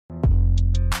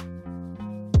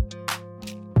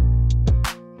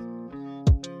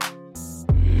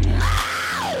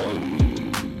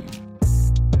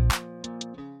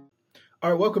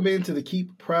All right, welcome into the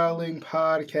Keep Prowling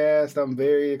Podcast. I'm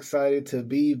very excited to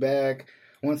be back.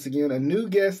 Once again, a new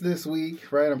guest this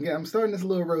week, right? I'm starting this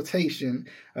little rotation,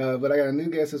 but I got a new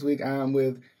guest this week. I'm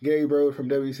with Gary Brode from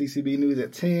WCCB News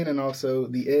at 10 and also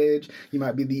The Edge. You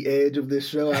might be the edge of this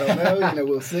show. I don't know.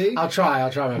 We'll see. I'll try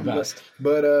my best.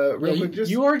 But real quick,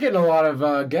 you are getting a lot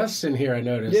of guests in here, I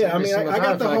noticed. Yeah, I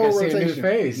got the whole rotation. I see a new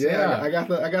face. Yeah, I got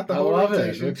the whole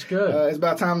rotation. It looks good. It's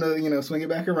about time to swing it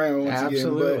back around once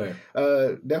Absolutely. again.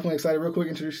 But definitely excited. Real quick,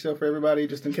 introduce yourself for everybody,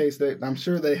 just in case I'm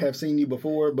sure they have seen you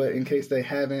before, but in case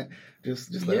they haven't,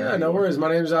 just let them know. No worries.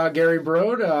 My name's Gary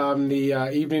Brode. I'm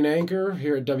the evening anchor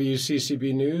here at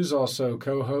WCCB News, also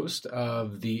co-host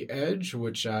of The Edge,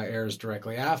 which airs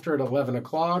directly after at 11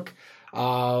 o'clock.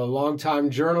 Longtime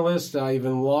journalist,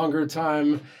 even longer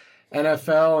time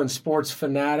NFL and sports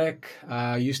fanatic.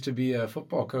 Used to be a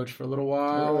football coach for a little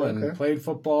while and played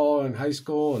football in high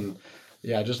school and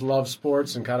just love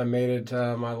sports and kind of made it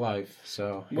my life.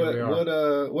 So here we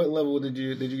are. What level did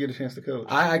you get a chance to coach?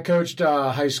 I coached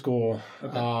high school,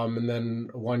 and then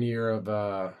 1 year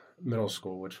of middle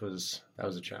school, that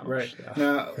was a challenge. Right. Yeah.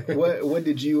 Now, what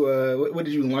did you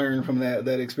learn from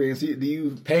that experience?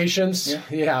 Patience?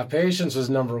 Yeah, patience was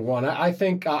number one. I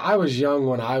think I was young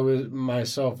when I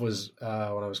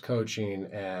was coaching,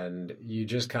 and you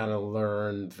just kind of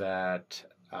learned that.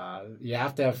 You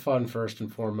have to have fun first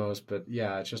and foremost, but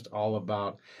it's just all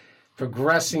about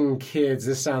progressing kids.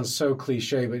 This sounds so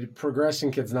cliche, but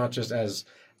progressing kids not just as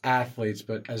athletes,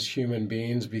 but as human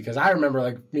beings. Because I remember,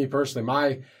 like me personally,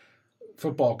 my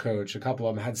football coach, a couple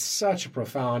of them, had such a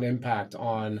profound impact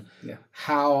on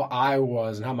how I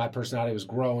was and how my personality was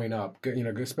growing up,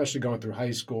 especially going through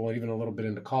high school and even a little bit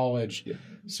into college. Yeah.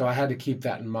 So I had to keep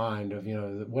that in mind of,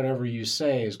 whatever you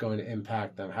say is going to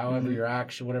impact them. However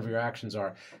whatever your actions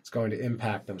are, it's going to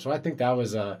impact them. So I think that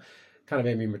was kind of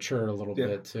made me mature a little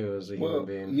bit too as a human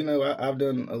being. I've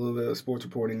done a little bit of sports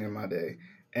reporting in my day.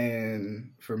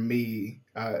 And for me,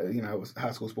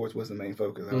 high school sports was the main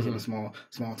focus. I was in a small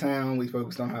town. We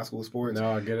focused on high school sports.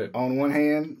 No, I get it. On one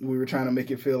hand, we were trying to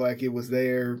make it feel like it was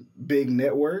their big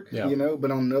network,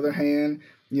 but on the other hand,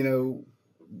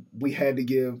 we had to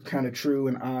give kind of true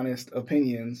and honest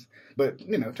opinions, but,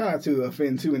 try not to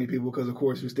offend too many people because, of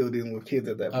course, we're still dealing with kids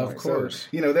at that point. Of course.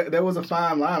 So, there was a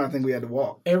fine line I think we had to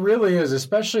walk. It really is,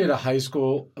 especially at a high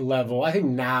school level. I think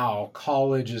now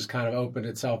college has kind of opened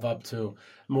itself up to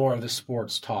more of the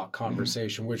sports talk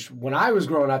conversation, which when I was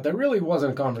growing up, that really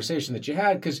wasn't a conversation that you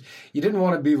had because you didn't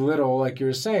want to belittle, like you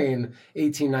were saying,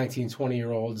 18, 19,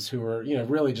 20-year-olds who were,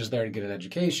 really just there to get an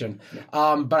education.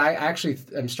 Yeah. But I actually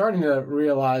am starting to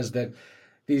realize that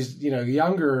these, the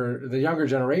younger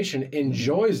generation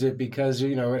enjoys it because,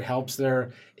 it helps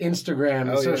their Instagram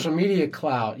and social media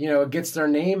clout. It gets their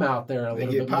name out there a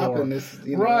little bit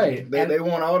more. Right. They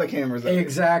want all the cameras out.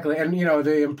 Exactly. And,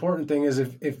 the important thing is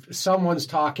if someone's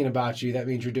talking about you, that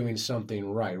means you're doing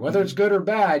something right. Whether it's good or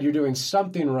bad, you're doing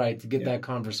something right to get that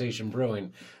conversation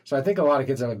brewing. So I think a lot of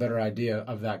kids have a better idea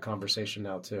of that conversation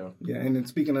now, too. Yeah, and then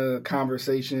speaking of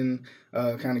conversation,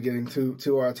 kind of getting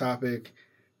to our topic,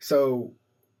 so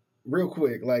real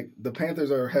quick, the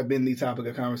Panthers have been the topic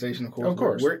of conversation, of course. Of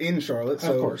course. We're in Charlotte,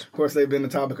 so of course they've been the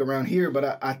topic around here,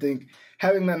 but I think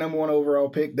having that number one overall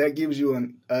pick, that gives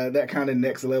you that kind of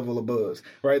next level of buzz,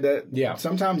 right? That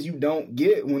sometimes you don't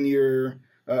get when you're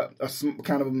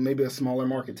maybe a smaller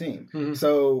market team. Mm-hmm.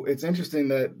 So it's interesting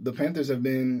that the Panthers have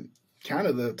been kind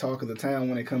of the talk of the town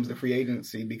when it comes to free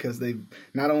agency because they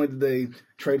not only did they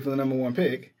trade for the number one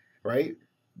pick, right?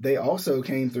 They also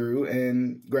came through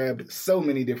and grabbed so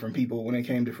many different people when it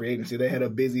came to free agency. They had a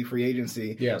busy free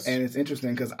agency. Yes. And it's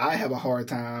interesting because I have a hard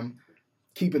time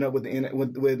keeping up with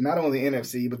with not only the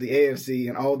NFC, but the AFC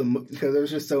and because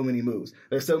there's just so many moves.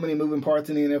 There's so many moving parts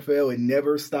in the NFL. It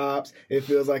never stops. It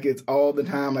feels like it's all the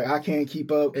time. I can't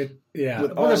keep up.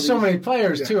 There's so many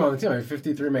players, too, on the team.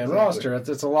 53-man roster.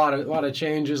 It's a lot of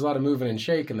changes, a lot of moving and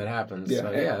shaking that happens. Yeah.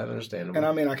 So, that's understandable.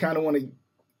 And, I kind of want to,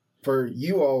 for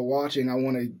you all watching, I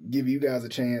want to give you guys a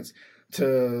chance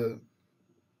to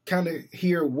kind of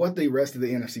hear what the rest of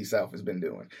the NFC South has been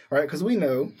doing, right? Because we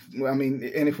know, and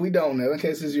if we don't know, in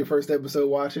case this is your first episode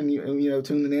watching,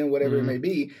 tuning in, whatever it may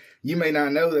be, you may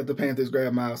not know that the Panthers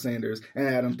grabbed Miles Sanders and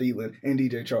Adam Thielen and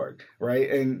DJ Chark, right?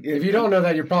 And if you don't know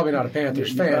that, you're probably not a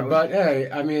Panthers fan. But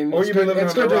hey, or you've been living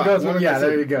on the rock. Go through. Yeah,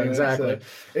 there you go. Exactly.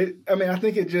 So I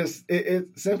think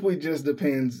it simply just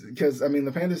depends because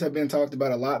the Panthers have been talked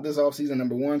about a lot this offseason.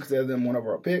 Number one, because they're them one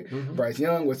overall pick. Mm-hmm. Bryce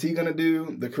Young, what's he going to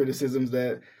do? The criticisms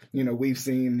that we've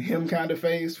seen him kind of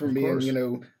face from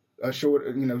being short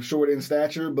in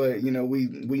stature, but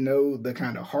we know the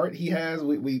kind of heart he has.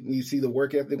 We see the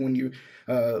work ethic when you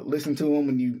listen to him,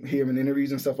 when you hear him in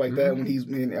interviews and stuff like that.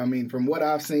 When from what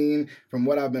I've seen, from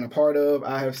what I've been a part of,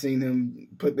 I have seen him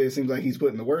it seems like he's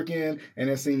putting the work in, and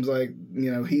it seems like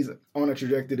he's on a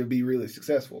trajectory to be really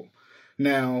successful.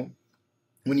 Now,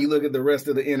 when you look at the rest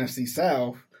of the NFC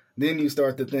South, then you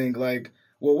start to think like,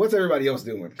 well, what's everybody else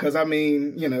doing? Because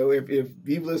if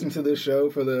you've listened to this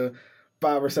show for the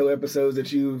 5 or so episodes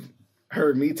that you've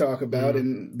heard me talk about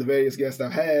and the various guests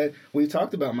I've had, we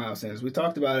talked about Miles Sanders. We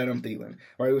talked about Adam Thielen,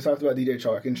 right? We talked about DJ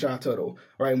Chark and Sha Tuttle,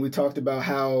 right? And we talked about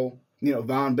how,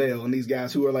 Von Bell and these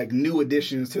guys who are like new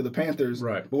additions to the Panthers.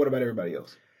 Right. But what about everybody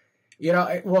else?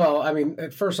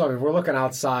 First off, if we're looking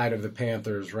outside of the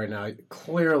Panthers right now,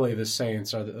 clearly the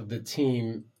Saints are the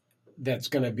team that's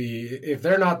going to be, if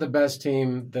they're not the best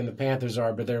team, then the Panthers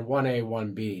are, but they're 1A,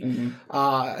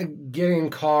 1B.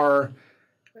 Getting Carr,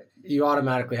 you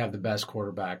automatically have the best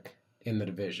quarterback in the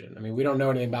division. I mean, we don't know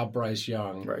anything about Bryce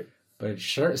Young, right? But it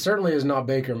certainly is not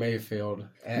Baker Mayfield.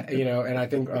 And I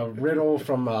think Riddle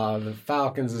from the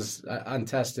Falcons is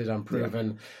untested,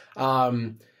 unproven. Yeah.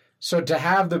 So to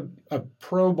have a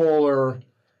Pro Bowler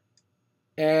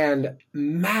and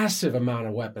massive amount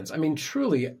of weapons, I mean,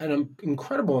 truly an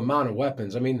incredible amount of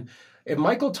weapons. I mean, if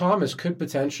Michael Thomas could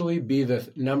potentially be the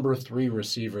number 3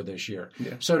 receiver this year.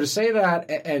 Yeah. So to say that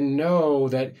and know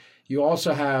that you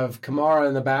also have Kamara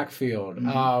in the backfield.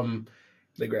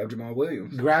 They grabbed Jamal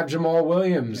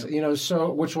Williams. Yeah.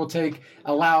 Which will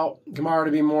allow Kamara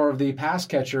to be more of the pass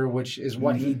catcher, which is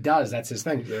what he does. That's his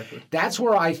thing. Exactly. That's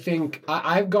where I think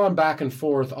I've gone back and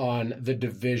forth on the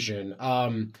division.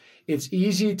 It's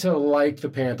easy to like the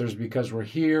Panthers because we're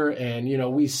here and,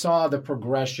 we saw the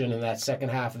progression in that second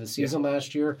half of the season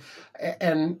last year.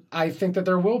 And I think that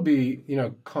there will be,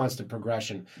 constant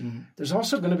progression. There's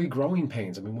also going to be growing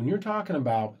pains. I mean, when you're talking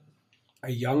about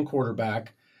a young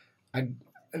quarterback,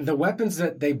 the weapons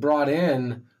that they brought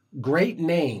in, great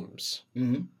names.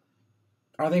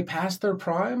 Are they past their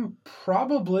prime?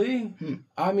 Probably.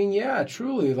 I mean, yeah,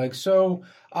 truly.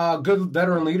 Good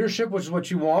veteran leadership, which is what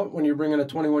you want when you're bringing a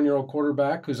 21-year-old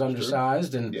quarterback who's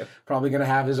undersized and probably going to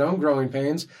have his own growing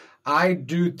pains. I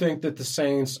do think that the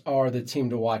Saints are the team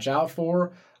to watch out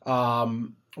for.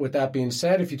 With that being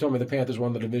said, if you told me the Panthers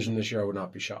won the division this year, I would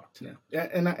not be shocked. Yeah,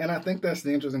 and I think that's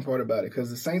the interesting part about it because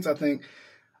the Saints, I think,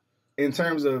 in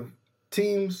terms of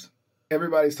teams,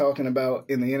 everybody's talking about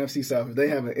in the NFC South. If they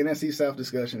have an NFC South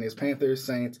discussion, it's Panthers,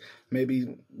 Saints,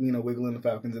 maybe, wiggling the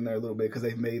Falcons in there a little bit because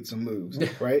they've made some moves,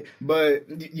 right? But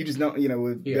you just don't,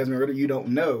 with Desmond Ridder, you don't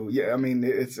know. Yeah, I mean,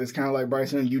 it's kind of like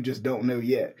Bryce Young, you just don't know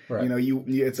yet. Right.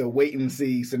 It's a wait and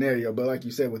see scenario. But like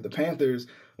you said, with the Panthers,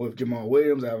 with Jamal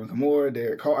Williams, Alvin Kamara,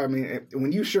 Derek Carr, I mean,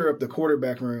 when you shore up the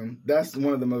quarterback room, that's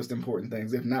one of the most important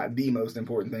things, if not the most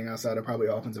important thing outside of probably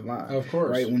offensive line. Of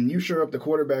course. Right? When you shore up the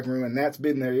quarterback room, and that's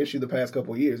been their issue the past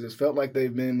couple of years, it's felt like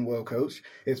they've been well coached.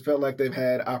 It's felt like they've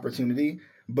had opportunity,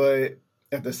 but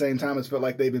at the same time, it's felt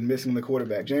like they've been missing the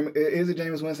quarterback. Is it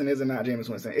Jameis Winston? Is it not Jameis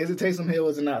Winston? Is it Taysom Hill?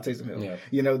 Is it not Taysom Hill?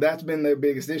 Yeah. That's been their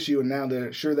biggest issue, and now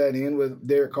to shore that in with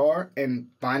Derek Carr, and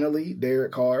finally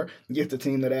Derek Carr gets a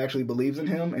team that actually believes in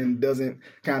him and doesn't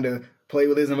kind of play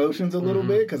with his emotions a little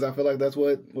bit, because I feel like that's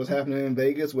what was happening in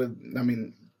Vegas with,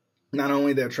 not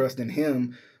only their trust in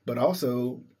him, but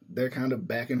also they're kind of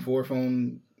back and forth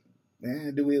on,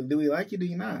 do we like you? Do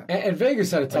you not? And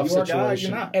Vegas had a tough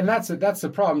situation, and that's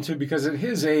the problem too. Because at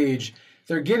his age,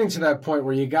 they're getting to that point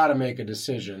where you got to make a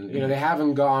decision. They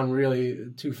haven't gone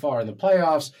really too far in the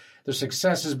playoffs. Their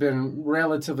success has been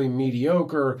relatively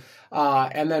mediocre,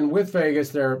 and then with Vegas,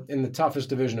 they're in the toughest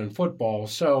division in football.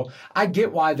 So I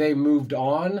get why they moved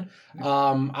on.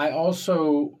 I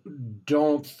also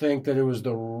don't think that it was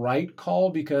the right call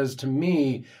because to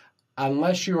me,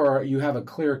 unless you have a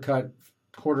clear-cut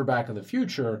quarterback of the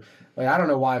future, I don't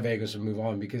know why Vegas would move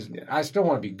on because I still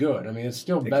want to be good. I mean, it's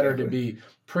still better to be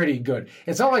pretty good.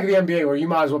 It's not like the NBA where you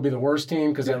might as well be the worst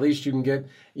team because at least you can get,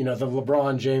 the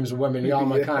LeBron James,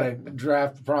 Wembanyama kind of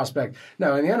draft prospect.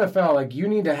 No, in the NFL, you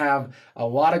need to have a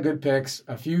lot of good picks,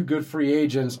 a few good free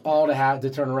agents, all to have to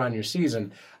turn around your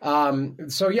season.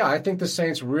 I think the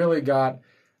Saints really got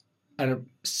a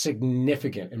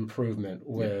significant improvement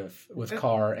with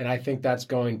Carr, and I think that's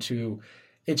going to.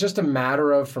 It's just a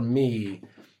matter of, for me,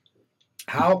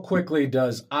 how quickly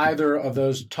does either of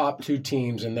those top two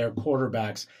teams and their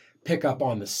quarterbacks pick up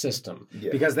on the system?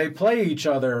 Because they play each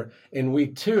other in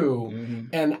week 2,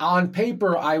 and on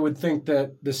paper, I would think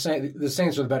that the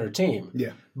Saints are the better team.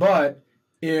 Yeah. But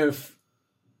if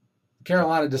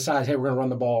Carolina decides, hey, we're going to run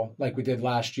the ball like we did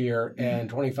last year and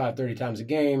 25, 30 times a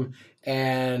game,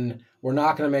 and we're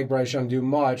not going to make Bryce Young do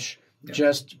much,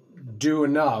 just do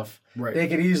enough. Right. They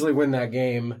could easily win that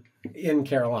game in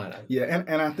Carolina. Yeah,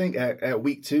 and I think at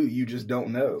week 2, you just don't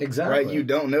know. Exactly. Right? You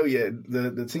don't know yet.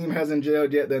 The team hasn't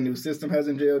gelled yet. The new system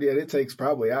hasn't gelled yet. It takes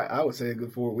probably, I would say, a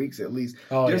good 4 weeks at least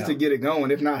to get it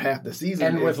going, if not half the season.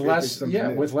 And with less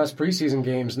preseason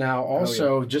games now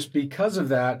also, just because of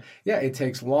that, it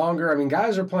takes longer. I mean,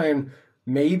 guys are playing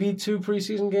maybe 2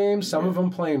 preseason games. Some of them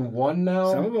playing 1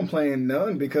 now. Some of them playing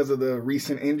none because of the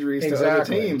recent injuries to other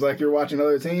teams. Like you're watching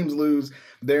other teams lose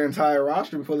their entire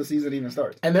roster before the season even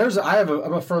starts. And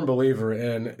I'm a firm believer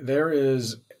in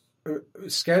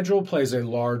schedule plays a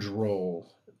large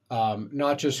role.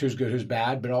 Not just who's good, who's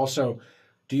bad, but also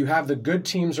do you have the good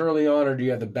teams early on or do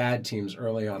you have the bad teams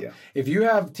early on? Yeah. If you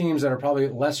have teams that are probably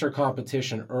lesser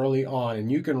competition early on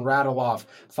and you can rattle off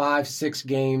 5-6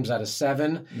 games out of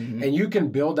 7 and you can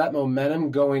build that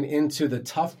momentum going into the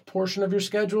tough portion of your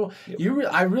schedule,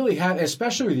 I really have,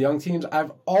 especially with young teams,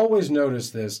 I've always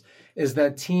noticed this, is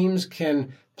that teams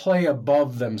can play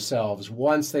above themselves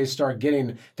once they start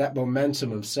getting that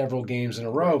momentum of several games in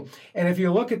a row. And if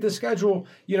you look at the schedule,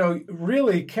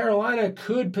 really Carolina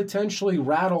could potentially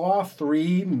rattle off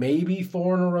 3, maybe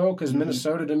 4 in a row because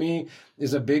Minnesota to me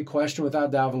is a big question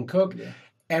without Dalvin Cook. Yeah.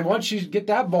 And once you get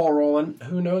that ball rolling,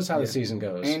 who knows how the season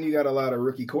goes. And you got a lot of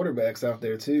rookie quarterbacks out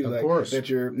there, too. Of course.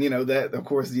 That of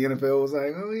course, the NFL was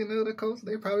like, the Colts,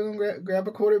 they probably going to grab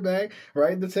a quarterback,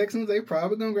 right? The Texans, they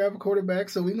probably going to grab a quarterback.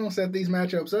 So we're going to set these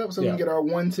matchups up so we can get our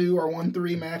 1-2 or 1-3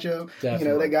 matchup.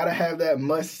 Definitely. They got to have that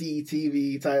must-see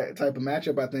TV type of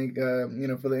matchup, I think,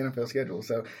 for the NFL schedule.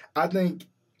 So I think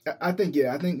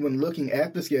when looking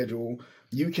at the schedule,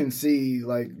 you can see,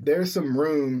 there's some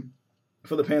room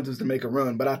for the Panthers to make a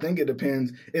run, but I think it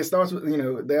depends. It starts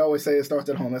with, they always say it starts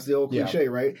at home. That's the old cliche,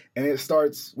 right? And it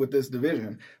starts with this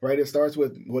division, right? It starts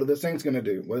with what are the Saints going to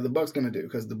do? What are the Bucs going to do?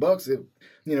 Because the Bucs,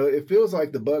 it feels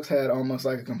like the Bucs had almost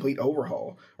like a complete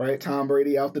overhaul, right? Tom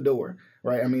Brady out the door,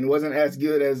 right? I mean, it wasn't as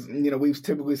good as, we've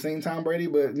typically seen Tom Brady,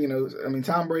 but,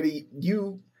 Tom Brady,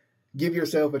 you give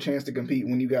yourself a chance to compete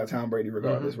when you got Tom Brady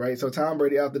regardless, right? So Tom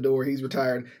Brady out the door, he's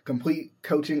retired, complete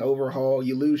coaching overhaul.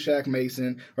 You lose Shaq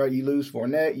Mason, right? You lose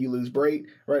Fournette, you lose Brate,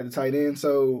 right, the tight end.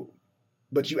 So,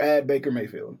 but you add Baker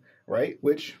Mayfield, right?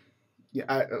 Which,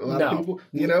 a lot of people,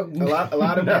 a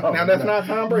lot of now that's not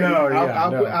Tom Brady.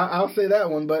 I'll say that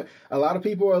one, but a lot of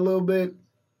people are a little bit,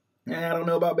 I don't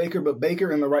know about Baker, but Baker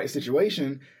in the right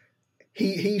situation,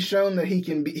 He's shown that he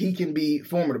can be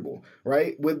formidable,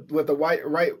 right? With the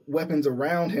right weapons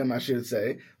around him, I should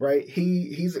say, right?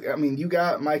 You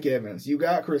got Mike Evans, you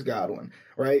got Chris Godwin,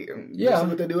 right? Yeah. This is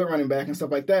what they do at running back and stuff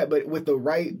like that. But with the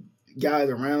right guys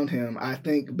around him, I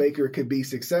think Baker could be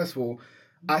successful.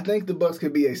 I think the Bucs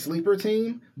could be a sleeper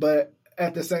team, but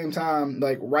at the same time,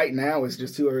 right now, it's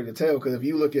just too early to tell because if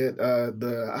you look at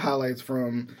the highlights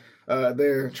from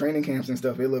their training camps and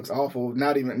stuff, it looks awful.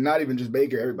 Not even just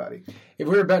Baker, everybody. If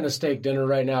we were betting a steak dinner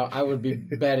right now, I would be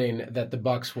betting that the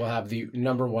Bucs will have the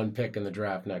number 1 pick in the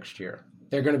draft next year.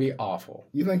 They're going to be awful.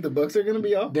 You think the Bucs are going to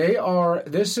be awful? They are.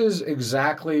 This is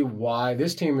exactly why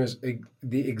this team is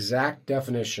the exact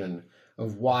definition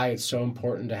of why it's so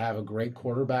important to have a great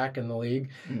quarterback in the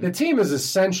league. Mm-hmm. The team is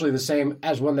essentially the same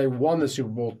as when they won the Super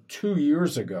Bowl 2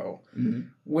 years ago,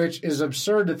 which is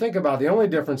absurd to think about. The only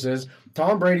difference is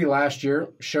Tom Brady last year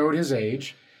showed his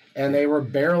age, and they were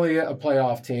barely a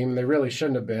playoff team. They really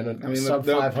shouldn't have been.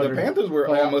 Sub-500. The Panthers were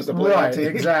almost a playoff team.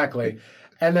 Right, exactly.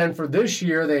 And then for this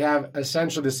year, they have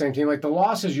essentially the same team. Like the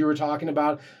losses you were talking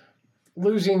about,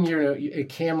 losing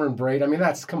Cameron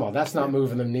Brate, that's not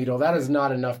moving the needle. That is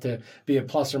not enough to be a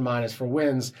plus or minus for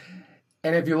wins.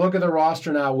 And if you look at the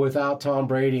roster now without Tom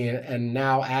Brady and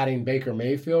now adding Baker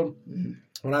Mayfield,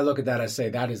 when I look at that, I say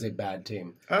that is a bad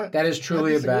team. That is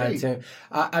truly a bad team.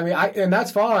 And that's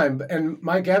fine. And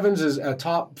Mike Evans is a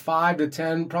top 5 to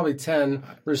 10, probably 10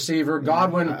 receiver.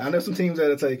 Godwin. I know some teams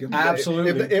that'll take him.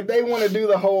 Absolutely. If they want to do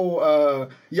the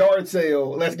whole yard sale,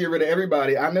 let's get rid of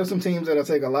everybody. I know some teams that'll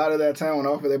take a lot of that talent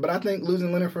off of there. But I think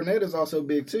losing Leonard Fournette is also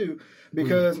big too.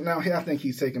 Because now I think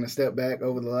he's taken a step back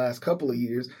over the last couple of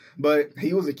years. But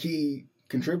he was a key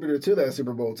contributor to that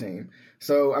Super Bowl team.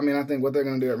 So, I think what they're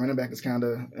going to do at running back is kind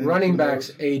of... Running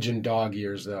backs age in dog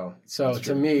years, though. So,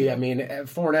 to me,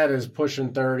 Fournette is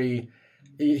pushing 30.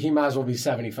 He might as well be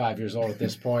 75 years old at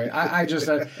this point. I just...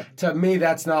 to me,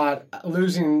 that's not...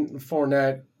 Losing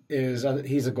Fournette is...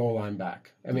 he's a goal line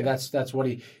back. That's what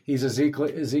he's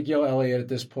Ezekiel Elliott at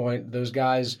this point. Those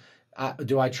guys...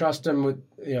 do I trust him with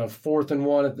 4th and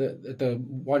 1 at the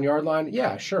 1 yard line?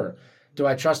 Yeah, sure. Do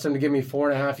I trust him to give me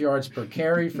 4.5 yards per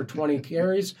carry for 20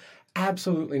 carries?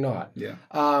 Absolutely not. Yeah.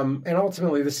 And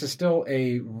ultimately, this is still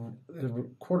a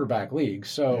quarterback league.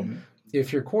 So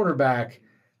if your quarterback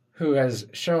who has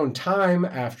shown time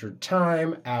after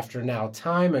time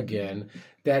again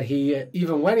that he,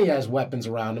 even when he has weapons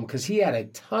around him, because he had a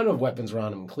ton of weapons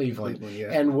around him in Cleveland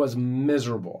and was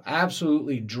miserable,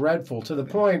 absolutely dreadful, to the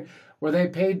point where they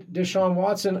paid Deshaun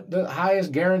Watson the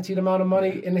highest guaranteed amount of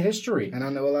money in history. And I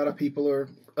know a lot of people are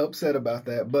upset about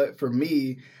that. But for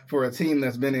me, for a team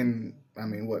that's been in,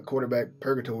 quarterback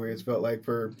purgatory, it's felt like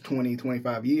for 20,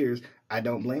 25 years, I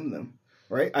don't blame them.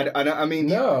 Right? I mean,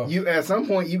 no. You at some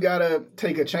point, you got to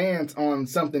take a chance on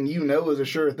something you know is a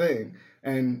sure thing.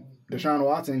 And Deshaun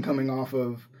Watson coming off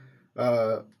of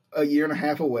a year and a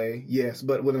half away, yes,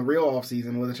 but with a real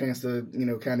offseason, with a chance to,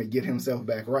 kind of get himself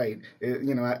back right,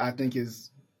 I think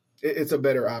it's a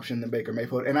better option than Baker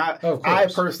Mayfield. And I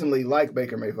personally like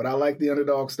Baker Mayfield. I like the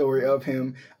underdog story of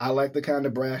him. I like the kind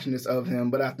of brashness of him.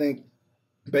 But I think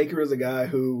Baker is a guy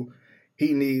who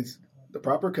he needs the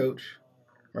proper coach,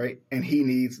 right? And he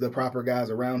needs the proper guys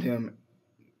around him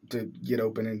to get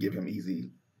open and give him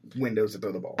easy windows to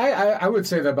throw the ball. I would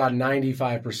say that about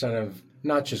 95% of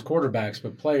not just quarterbacks,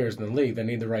 but players in the league, they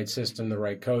need the right system, the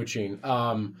right coaching.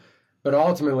 But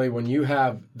ultimately, when you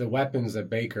have the weapons that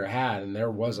Baker had, and there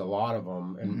was a lot of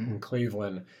them in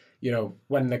Cleveland,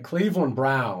 when the Cleveland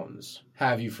Browns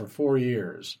have you for 4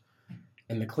 years,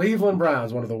 and the Cleveland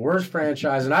Browns, one of the worst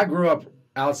franchises, and I grew up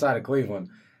outside of Cleveland,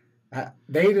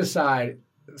 they decide,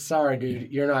 sorry,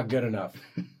 dude, you're not good enough.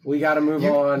 We got to move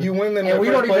on. You win them their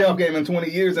first playoff game in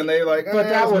 20 years, and they're like, but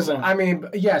that was,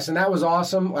 yes, and that was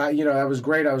awesome. That was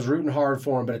great. I was rooting hard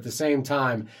for him, but at the same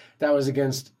time, that was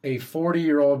against a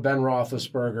 40-year-old Ben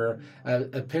Roethlisberger,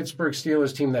 a Pittsburgh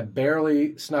Steelers team that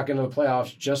barely snuck into the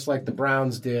playoffs, just like the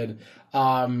Browns did.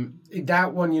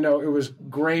 That one, it was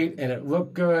great, and it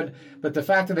looked good, but the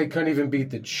fact that they couldn't even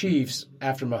beat the Chiefs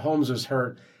after Mahomes was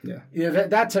hurt,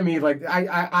 that to me, like,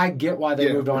 I get why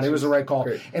they moved on. It was the right call.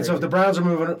 Great, so if the Browns are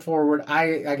moving it forward,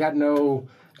 I got no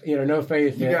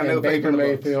faith in Baker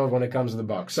Mayfield when it comes to the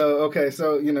Bucs. So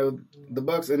the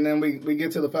Bucs, and then we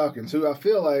get to the Falcons, who I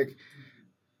feel like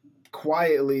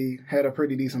quietly had a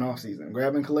pretty decent offseason,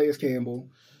 grabbing Calais Campbell,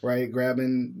 right?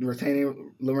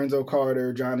 Retaining Lorenzo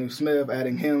Carter, Jonnu Smith,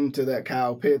 adding him to that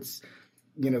Kyle Pitts,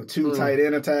 two tight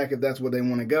end attack, if that's what they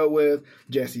want to go with.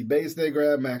 Jesse Bates they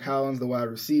grabbed, Mac Hollins, the wide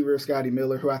receiver, Scotty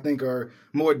Miller, who I think are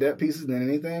more depth pieces than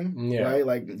anything, right?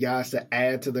 Like guys to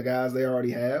add to the guys they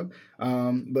already have.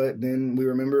 But then we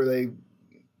remember they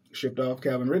shipped off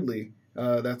Calvin Ridley.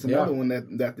 That's another one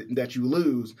that you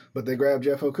lose. But they grabbed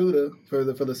Jeff Okudah for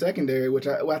the secondary, which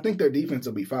I think their defense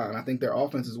will be fine. I think their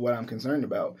offense is what I'm concerned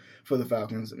about for the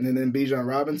Falcons. And then Bijan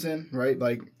Robinson, right?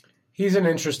 Like, he's an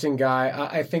interesting guy.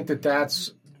 I think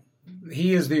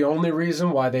he is the only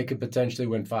reason why they could potentially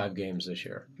win 5 games this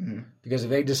year. Mm-hmm. Because if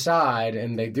they decide,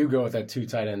 and they do go with that 2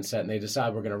 tight end set, and they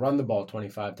decide we're going to run the ball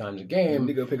 25 times a game.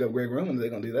 They go pick up Greg Roman, they're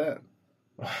going to do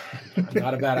that.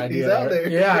 Not a bad idea. He's out there.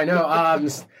 Yeah, I know.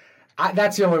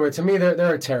 That's the only way. To me,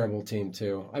 they're a terrible team,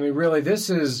 too. I mean, really, this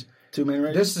is... Two-man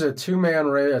race? This is a two-man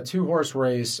race, a 2-horse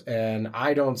race, and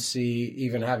I don't see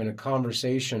even having a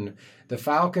conversation. The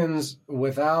Falcons,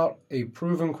 without a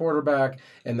proven quarterback,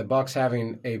 and the Bucs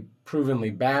having a provenly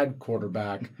bad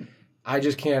quarterback, I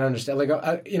just can't understand. Like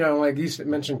you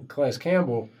mentioned Calais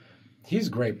Campbell, he's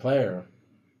a great player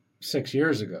 6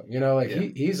 years ago.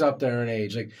 He's up there in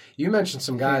age. Like, you mentioned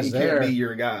some guys there. He can't be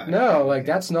your guy. No, like,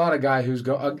 that's not a guy who's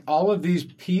all of these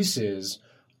pieces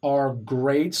are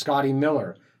great. Scotty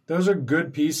Miller. Those are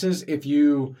good pieces if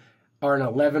you are an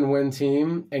 11-win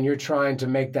team and you're trying to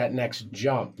make that next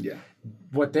jump. Yeah.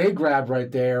 What they grabbed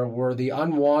right there were the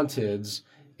unwanteds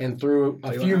and threw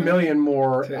a few million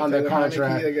more on their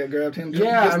contract. They got grabbed him.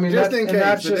 Yeah, just in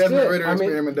case the Desmond Ridder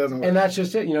experiment doesn't work. And that's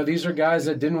just it. These are guys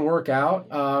that didn't work out,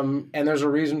 and there's a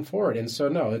reason for it. And so,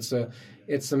 no, it's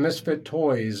the misfit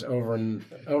toys over in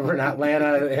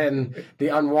Atlanta and the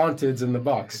unwanteds in the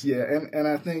Bucs. Yeah, and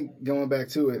I think going back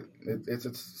to it,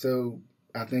 so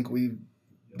I think we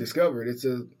discovered it's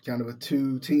a kind of a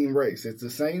 2-team race. It's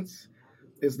the Saints,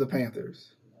 it's the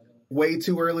Panthers. Way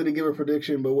too early to give a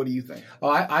prediction, but what do you think?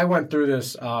 Well, I went through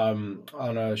this on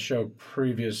a show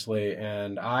previously,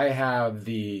 and I have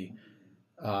the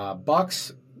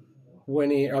Bucs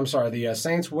winning. I'm sorry, the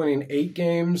Saints winning 8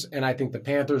 games, and I think the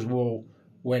Panthers will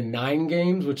win 9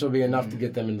 games, which will be enough to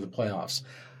get them into the playoffs.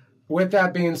 With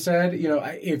that being said,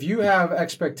 if you have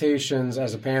expectations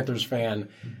as a Panthers fan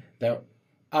that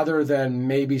other than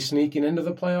maybe sneaking into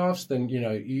the playoffs, then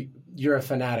you're a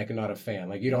fanatic and not a fan.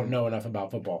 Like, you don't know enough about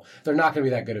football. They're not going to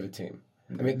be that good of a team.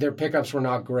 I mean, their pickups were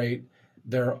not great.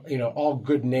 They're, all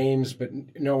good names, but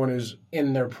no one who's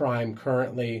in their prime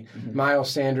currently. Mm-hmm. Miles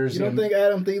Sanders. You don't think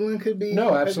Adam Thielen could be?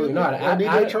 No, absolutely not. Or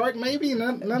DJ Chark, maybe?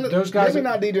 None of those guys. Maybe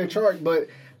not DJ Chark, but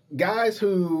guys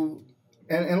who,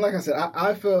 and like I said,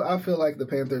 I feel like the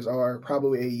Panthers are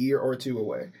probably a year or two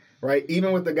away. Right,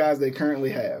 even with the guys they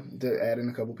currently have, to add in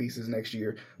a couple pieces next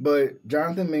year. But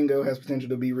Jonathan Mingo has potential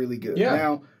to be really good. Yeah.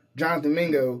 Now, Jonathan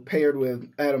Mingo paired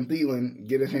with Adam Thielen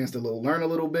get a chance to learn a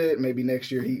little bit. Maybe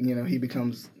next year he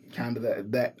becomes kind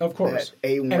of that of course that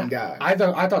A1 guy. I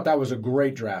thought that was a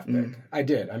great draft pick. Mm-hmm. I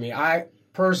did. I mean, I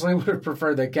personally would have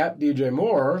preferred they kept DJ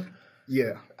Moore.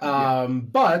 Yeah.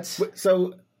 But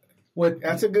so.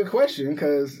 That's a good question,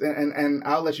 and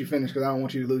I'll let you finish because I don't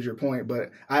want you to lose your point,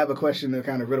 but I have a question to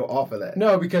kind of riddle off of that.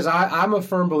 No, because I'm a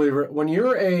firm believer. When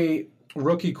you're a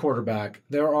rookie quarterback,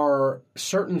 there are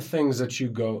certain things that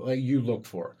you look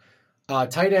for.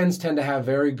 Tight ends tend to have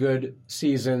very good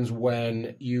seasons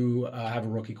when you have a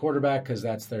rookie quarterback because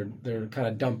that's their kind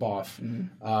of dump-off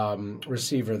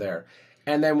receiver there.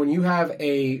 And then when you have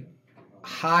a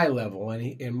high level,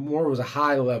 and Moore was a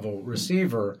high-level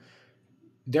receiver,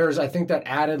 there's, I think, that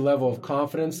added level of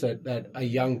confidence that a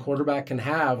young quarterback can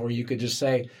have where you could just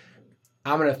say,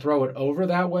 I'm going to throw it over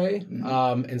that way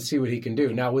and see what he can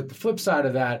do. Now, with the flip side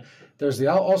of that, there's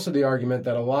also the argument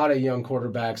that a lot of young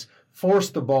quarterbacks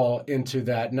force the ball into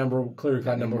that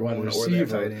clear-cut number one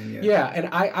receiver. Yeah, and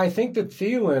I think that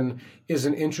Thielen is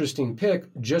an interesting pick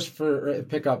just for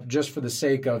the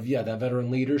sake of, that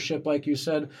veteran leadership, like you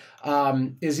said.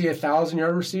 Is he a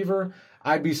 1,000-yard receiver?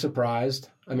 I'd be surprised.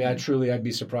 I mean, I'd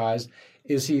be surprised.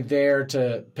 Is he there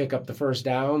to pick up the first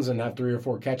downs and have 3 or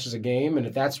 4 catches a game? And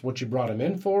if that's what you brought him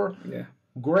in for,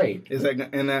 great. Is that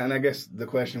and I guess the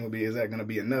question would be, is that going to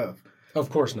be enough?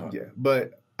 Of course not. Yeah,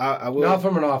 but I will not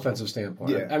from an offensive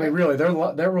standpoint. Yeah, I mean, really,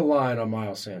 they're relying on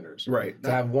Miles Sanders, right,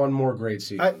 to have one more great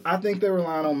season. I think they're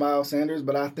relying on Miles Sanders,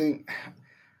 but I think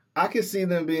I could see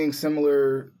them being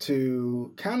similar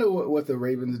to kind of what the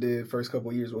Ravens did first couple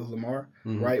of years with Lamar,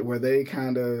 right? Where they're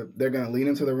going to lean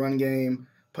into the run game,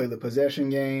 play the possession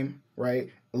game, right?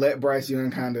 Let Bryce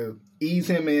Young kind of ease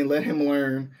him in, let him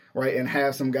learn, right? And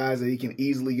have some guys that he can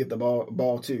easily get the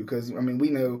ball to. Because, I mean, we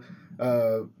know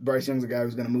Bryce Young's a guy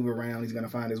who's going to move around. He's going to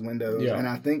find his windows. Yeah. And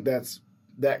I think that's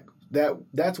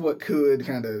what could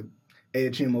kind of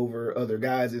edge him over other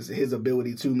guys is his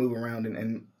ability to move around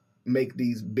and make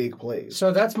these big plays.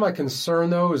 So that's my concern,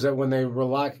 though, is that when they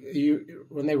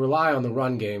rely on the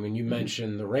run game, and you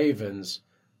mentioned the Ravens,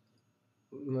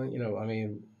 I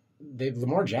mean,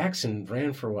 Lamar Jackson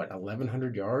ran for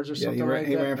 1,100 yards or something like that.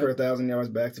 He ran for 1,000 yards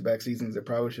back-to-back seasons. It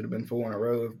probably should have been 4 in a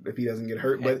row if he doesn't get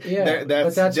hurt. But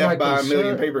that's death by a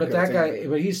million paper cuts.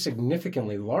 But he's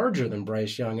significantly larger than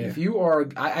Bryce Young. And if you are,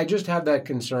 I just have that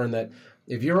concern that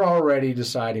if you're already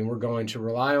deciding we're going to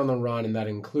rely on the run, and that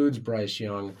includes Bryce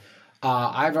Young,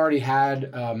 I've already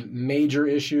had major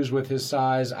issues with his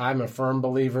size. I'm a firm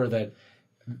believer that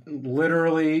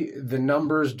literally the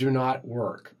numbers do not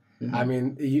work. Mm-hmm. I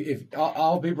mean, if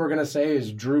all people are going to say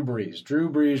is Drew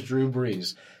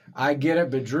Brees. I get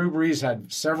it, but Drew Brees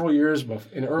had several years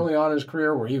early on in his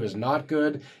career where he was not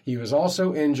good. He was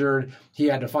also injured. He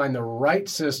had to find the right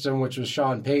system, which was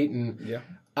Sean Payton. Yeah.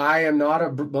 I am not a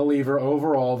believer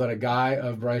overall that a guy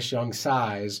of Bryce Young's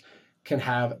size can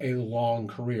have a long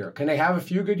career. Can they have a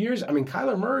few good years? I mean,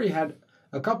 Kyler Murray had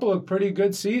a couple of pretty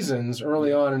good seasons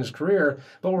early on in his career,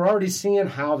 but we're already seeing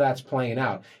how that's playing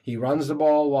out. He runs the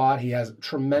ball a lot. He has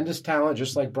tremendous talent,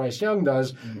 just like Bryce Young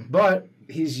does, but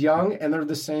he's young and they're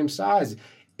the same size.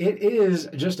 It is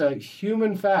just a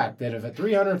human fact that if a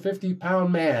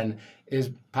 350-pound man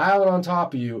is piling on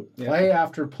top of you play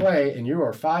after play and you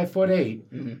are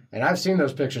 5'8", and I've seen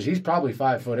those pictures, he's probably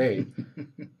 5'8",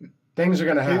 things are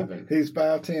going to happen. He's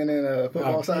 5'10" in a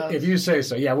football size? If you say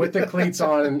so. Yeah, with the cleats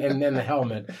on and the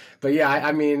helmet. But yeah,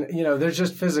 I mean, there's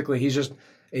just physically,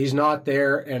 he's not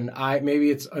there. And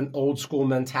maybe it's an old school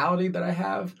mentality that I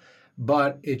have,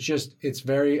 but it's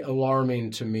very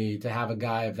alarming to me to have a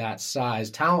guy of that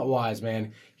size. Talent-wise,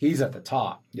 man, he's at the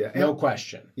top. Yeah. No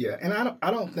question. Yeah, and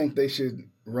I don't think they should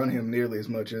run him nearly as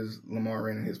much as Lamar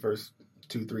ran in his first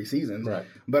 2-3 seasons. Right.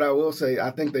 But I will say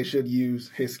I think they should use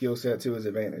his skill set to his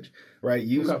advantage. Right?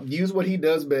 Use what he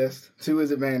does best to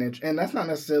his advantage. And that's not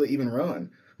necessarily even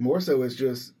run. More so it's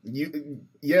just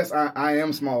yes, I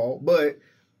am small, but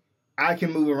I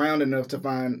can move around enough to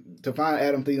find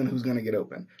Adam Thielen who's gonna get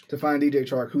open, to find DJ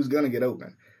Chark who's gonna get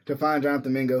open, to find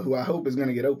Jonathan Mingo who I hope is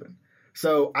gonna get open.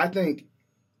 So I think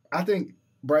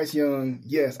Bryce Young,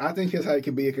 yes, I think his height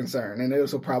could be a concern. And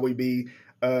this will probably be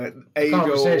age-old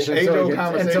conversation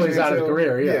until he's out of the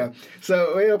career. Yeah.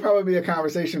 So it'll probably be a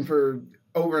conversation for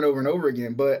over and over and over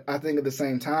again. But I think at the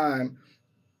same time,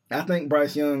 I think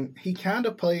Bryce Young, he kind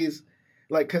of plays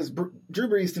like, because Drew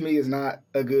Brees to me is not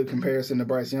a good comparison to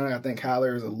Bryce Young. I think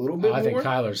Kyler is a little bit more. I think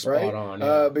Kyler's spot on.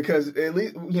 Yeah. Because at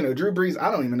least, Drew Brees,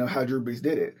 I don't even know how Drew Brees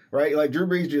did it, right? Like, Drew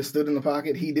Brees just stood in the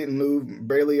pocket. He didn't move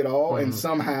barely at all. And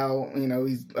somehow,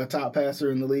 he's a top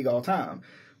passer in the league all time.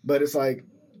 But it's like,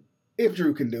 if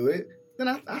Drew can do it, then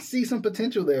I see some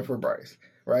potential there for Bryce,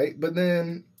 right? But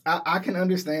then I can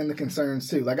understand the concerns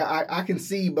too. Like, I can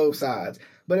see both sides.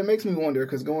 But it makes me wonder,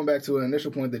 because going back to an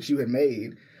initial point that you had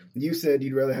made, you said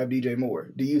you'd rather have DJ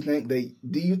Moore. Do you think the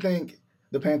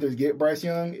Panthers get Bryce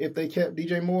Young if they kept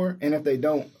DJ Moore? And if they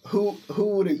don't, who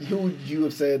would you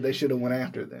have said they should have went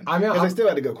after then? I mean, because they still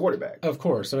had to go quarterback. Of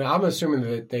course. I mean, I'm assuming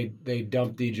that they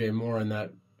dumped DJ Moore in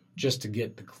that just to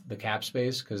get the cap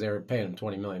space, because they were paying him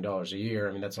 $20 million a year.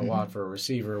 I mean, that's a lot for a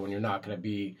receiver when you're not going to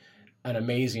be an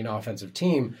amazing offensive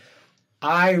team.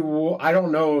 I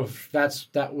don't know if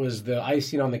that was the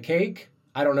icing on the cake.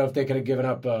 I don't know if they could have given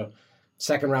up an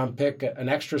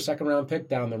extra second round pick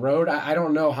down the road. I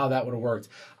don't know how that would have worked.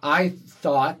 I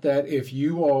thought that if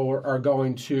you are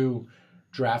going to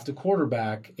draft a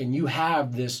quarterback and you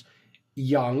have this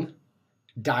young,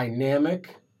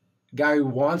 dynamic guy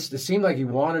who seemed like he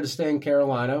wanted to stay in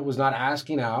Carolina, was not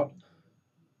asking out,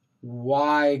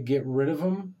 why get rid of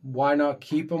him? Why not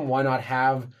keep him? Why not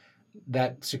have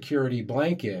that security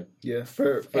blanket? Yeah,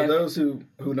 for those who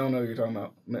don't know what you're talking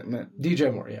about.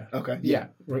 DJ Moore, yeah. Okay. Yeah,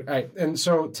 right. And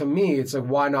so to me, it's like,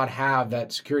 why not have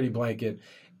that security blanket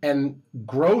and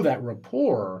grow that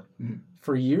rapport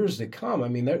for years to come? I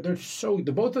mean,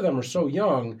 the both of them are so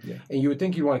young, and you would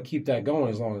think you'd want to keep that going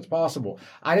as long as possible.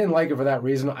 I didn't like it for that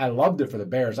reason. I loved it for the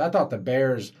Bears. I thought the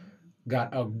Bears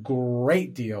got a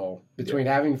great deal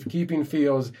between keeping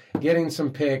Fields, getting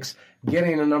some picks,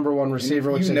 getting a number one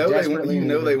receiver, which they desperately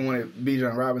needed. They wanted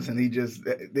Bijan Robinson.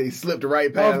 They slipped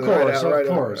right past. Of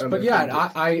course. But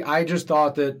yeah, I just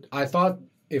thought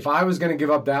if I was going to give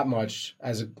up that much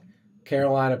as a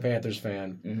Carolina Panthers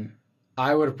fan,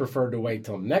 I would have preferred to wait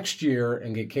till next year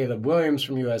and get Caleb Williams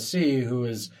from USC, who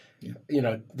is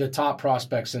the top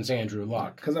prospect since Andrew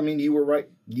Luck. Because, I mean, you were right.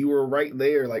 You were right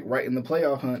there, like right in the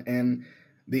playoff hunt. And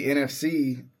the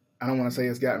NFC, I don't want to say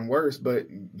it's gotten worse, but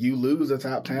you lose a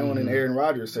top talent in Aaron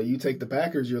Rodgers. So you take the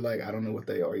Packers, you're like, I don't know what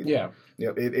they are either. Yeah.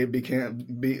 It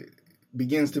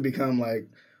begins to become like,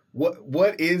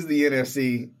 what is the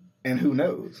NFC and who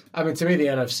knows? I mean, to me, the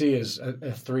NFC is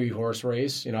a three-horse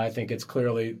race. I think it's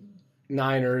clearly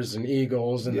Niners and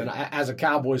Eagles, and then as a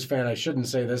Cowboys fan, I shouldn't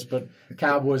say this, but the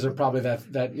Cowboys are probably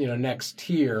that next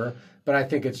tier. But I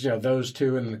think it's those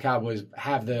two, and the Cowboys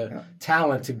have the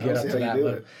talent to get up to that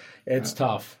level. It's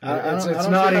tough. It's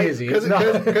not easy. Because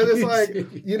it's like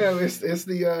it's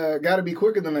the got to be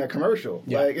quicker than that commercial.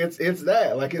 Yeah. Like it's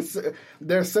that. Like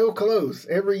they're so close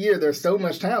every year. There's so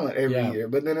much talent every year,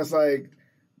 but then it's like,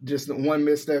 just one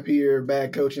misstep here,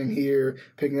 bad coaching here,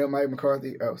 picking up Mike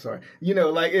McCarthy. Oh, sorry.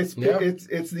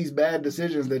 It's these bad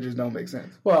decisions that just don't make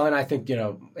sense. Well, and I think,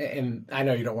 and I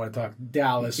know you don't want to talk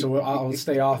Dallas, so I'll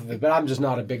stay off of it, but I'm just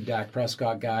not a big Dak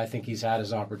Prescott guy. I think he's had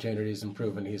his opportunities and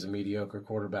proven he's a mediocre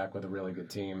quarterback with a really good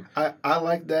team. I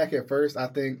like Dak at first. I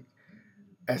think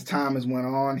as time has went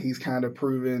on, he's kind of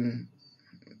proven,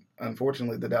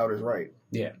 unfortunately, the doubt is right.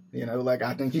 Yeah.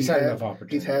 I think he's had enough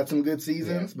opportunities. He's had some good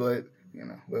seasons, but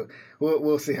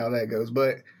we'll see how that goes.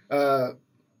 But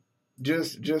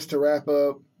just to wrap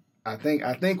up, I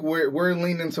think we're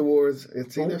leaning towards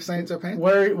it's either Saints or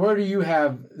Panthers. Where do you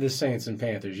have the Saints and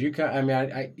Panthers? You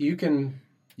can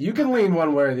you can lean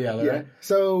one way or the other. Yeah. Right?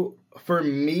 So for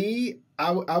me,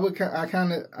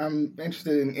 I'm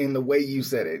interested in the way you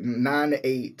said it,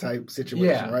 9-8 type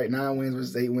situation, right? 9 wins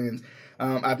versus 8 wins.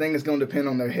 I think it's going to depend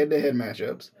on their head-to-head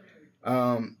matchups,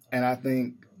 and I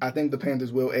think the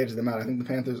Panthers will edge them out. I think the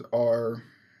Panthers are,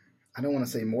 I don't want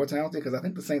to say more talented, because I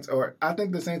think the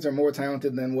Saints are more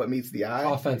talented than what meets the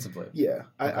eye. Offensively. Yeah,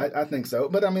 okay. I think so.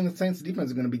 But, I mean, the Saints' defense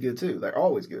is going to be good, too. They're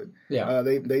always good. Yeah.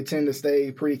 They tend to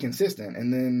stay pretty consistent.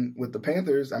 And then with the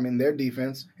Panthers, I mean, their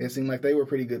defense, it seemed like they were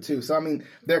pretty good, too. So, I mean,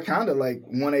 they're kind of like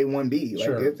 1A, 1B. Like,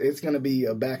 sure. It's going to be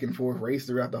a back-and-forth race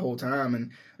throughout the whole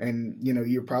time. And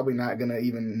you're probably not going to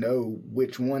even know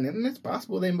which one. And it's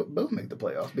possible they both make the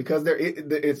playoffs, because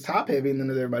it's top-heavy and then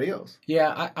there's everybody else.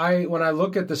 Yeah, I when I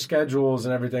look at the schedules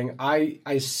and everything,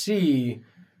 I see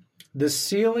the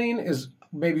ceiling is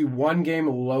maybe one game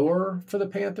lower for the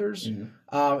Panthers.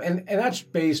 Mm-hmm. And that's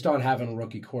based on having a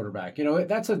rookie quarterback.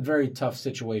 That's a very tough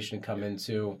situation to come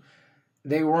into.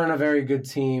 They weren't a very good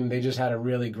team. They just had a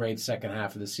really great second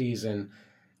half of the season.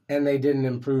 And they didn't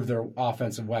improve their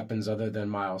offensive weapons other than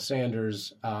Miles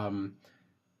Sanders.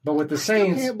 But with the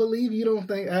Saints, I can't believe you don't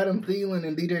think Adam Thielen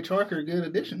and DJ Chark are good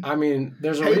additions. I mean,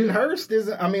 there's Hayden Hurst is,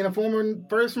 a former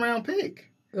first-round pick.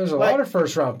 There's a lot of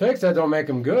first-round picks that don't make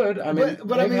them good. I mean,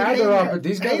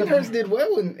 these guys. Hayden Hurst did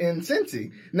well in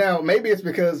Cincy. Now, maybe it's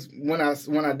because when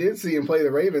I did see him play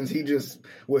the Ravens, he just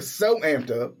was so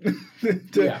amped up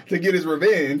to get his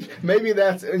revenge. Maybe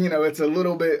that's, it's a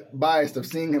little bit biased of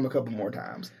seeing him a couple more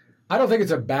times. I don't think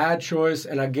it's a bad choice.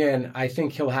 And again, I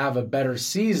think he'll have a better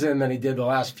season than he did the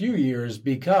last few years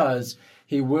because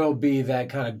he will be that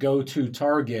kind of go-to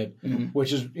target,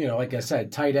 which is, like I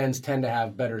said, tight ends tend to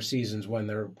have better seasons when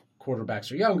their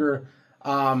quarterbacks are younger.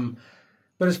 But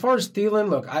as far as Thielen,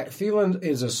 look, Thielen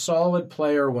is a solid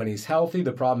player when he's healthy.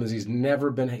 The problem is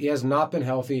he has not been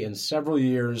healthy in several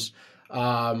years.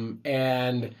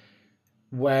 And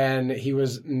when he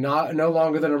was no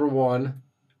longer the number one,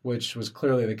 which was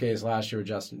clearly the case last year with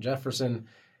Justin Jefferson,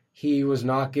 he was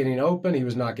not getting open. He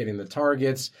was not getting the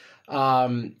targets.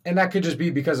 And that could just be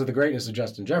because of the greatness of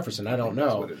Justin Jefferson. I don't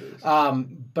know. That's what it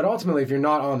is. But ultimately, if you're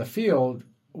not on the field,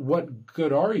 what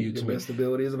good are you to me? The best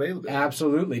ability is available.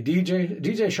 Absolutely. DJ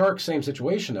Chark, same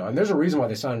situation, though. And there's a reason why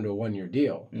they signed him to a one-year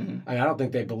deal. I don't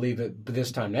think they believe that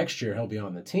this time next year he'll be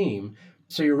on the team.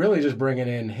 So you're really just bringing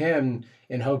in him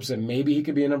in hopes that maybe he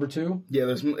could be a number two? Yeah,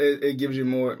 it gives you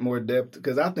more depth.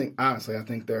 Because I think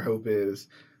their hope is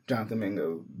Jonathan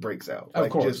Mingo breaks out. Of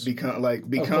course. Just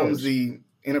becomes the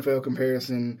NFL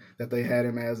comparison that they had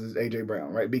him as is A.J.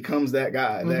 Brown, right? Becomes that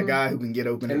guy, that guy who can get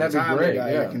open and every time, great,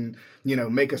 that guy who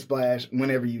can, make a splash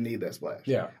whenever you need that splash.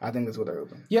 Yeah. I think that's what they're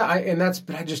hoping. Yeah,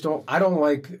 but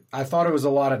I thought it was a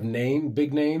lot of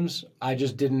big names. I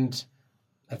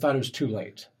thought it was too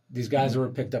late. These guys that were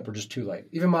picked up were just too late.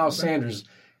 Even Miles Sanders,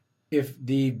 if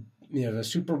the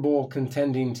Super Bowl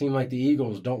contending team like the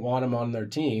Eagles don't want him on their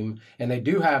team, and they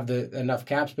do have enough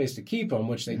cap space to keep him,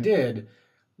 which they did,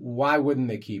 why wouldn't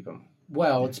they keep him?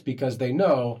 Well, it's because they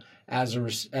know as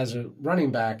a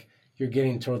running back, you're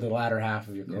getting toward the latter half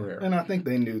of your career. And I think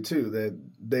they knew too that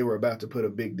they were about to put a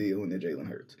big deal into Jalen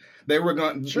Hurts. They were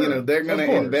going, they're going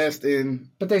to invest in.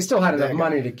 But they still had enough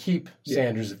money to keep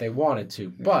Sanders if they wanted to. Yeah.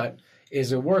 But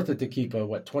is it worth it to keep a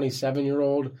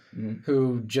 27-year-old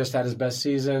who just had his best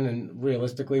season and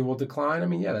realistically will decline? I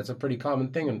mean, that's a pretty common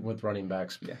thing with running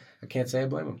backs. Yeah. I can't say I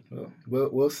blame him.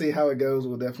 We'll see how it goes.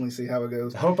 We'll definitely see how it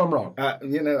goes. I hope I'm wrong. I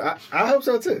hope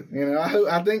so too.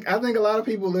 I think a lot of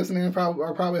people listening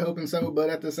are probably hoping so, but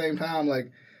at the same time,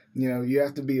 you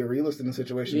have to be a realist in the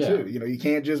situation too. You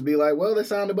can't just be like, well, they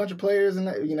signed a bunch of players, and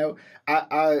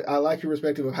I like your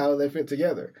perspective of how they fit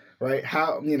together, right?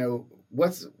 How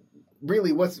what's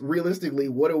realistically,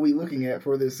 what are we looking at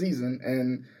for this season?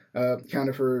 And kind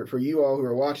of for you all who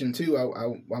are watching too, I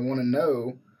want to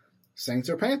know Saints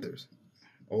or Panthers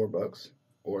or Bucks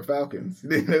or Falcons,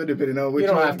 depending on which. You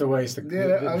don't have to waste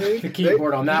the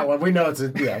keyboard on that one. We know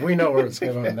we know where it's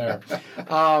going there.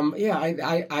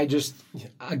 I just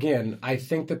I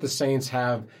think that the Saints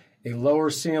have a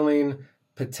lower ceiling,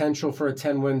 potential for a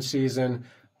 10-win season.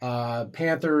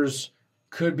 Panthers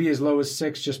could be as low as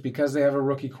 6 just because they have a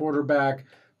rookie quarterback.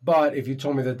 But if you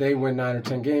told me that they win 9 or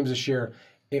 10 games this year,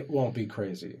 it won't be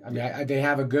crazy. I mean, they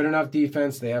have a good enough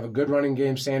defense. They have a good running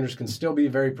game. Sanders can still be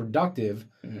very productive.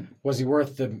 Was he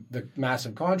worth the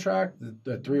massive contract,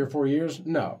 the 3 or 4 years?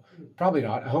 No, probably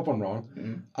not. I hope I'm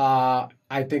wrong.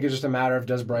 I think it's just a matter of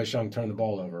does Bryce Young turn the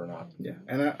ball over or not. Yeah,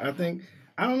 and I think,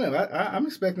 I don't know, I'm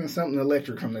expecting something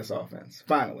electric from this offense,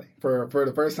 finally, for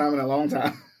the first time in a long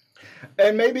time.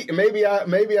 And maybe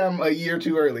I'm a year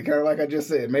too early, kind of like I just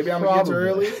said. Maybe I'm a year too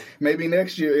early. Maybe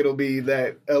next year it'll be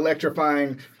that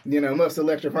electrifying, most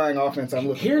electrifying offense I'm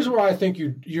looking for. Here's where I think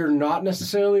you're not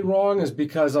necessarily wrong, is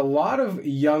because a lot of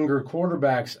younger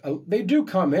quarterbacks, they do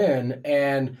come in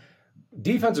and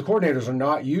defensive coordinators are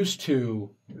not used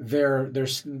to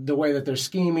the way that they're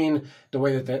scheming, the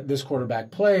way that this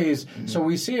quarterback plays. So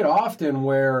we see it often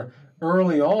where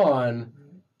early on,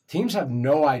 teams have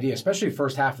no idea, especially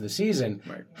first half of the season,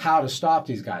 how to stop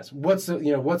these guys. What's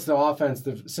the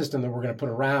offensive system that we're going to put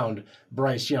around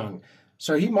Bryce Young?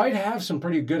 So he might have some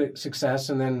pretty good success,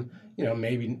 and then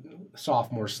maybe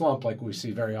sophomore slump like we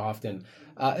see very often.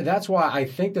 That's why I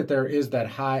think that there is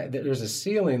there's a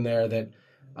ceiling there that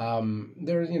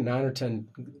there's 9 or 10.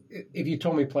 If you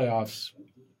told me playoffs,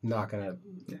 not going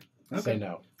to say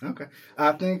no. Okay.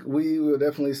 I think we will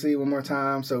definitely see one more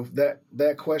time. So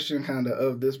that question kind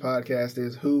of this podcast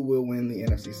is, who will win the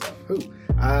NFC South? Who?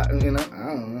 I don't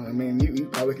know. I mean, you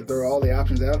probably could throw all the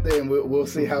options out there, and we'll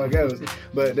see how it goes.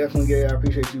 But definitely, Gary, I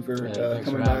appreciate you for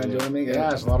coming by and joining me.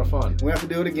 Yeah, it's a lot of fun. We have to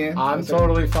do it again. I'm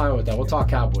totally fine with that. We'll talk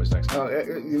Cowboys next time.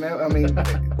 I mean,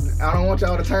 I don't want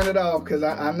y'all to turn it off because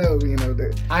I know,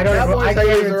 the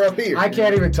Cowboys are up here. I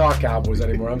can't even talk Cowboys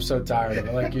anymore. I'm so tired of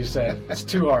it. Like you said, it's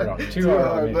too hard on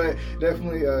me. But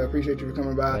definitely appreciate you for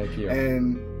coming by. Thank you.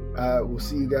 And we'll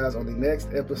see you guys on the next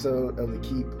episode of the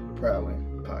Keep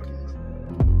Prowling Podcast.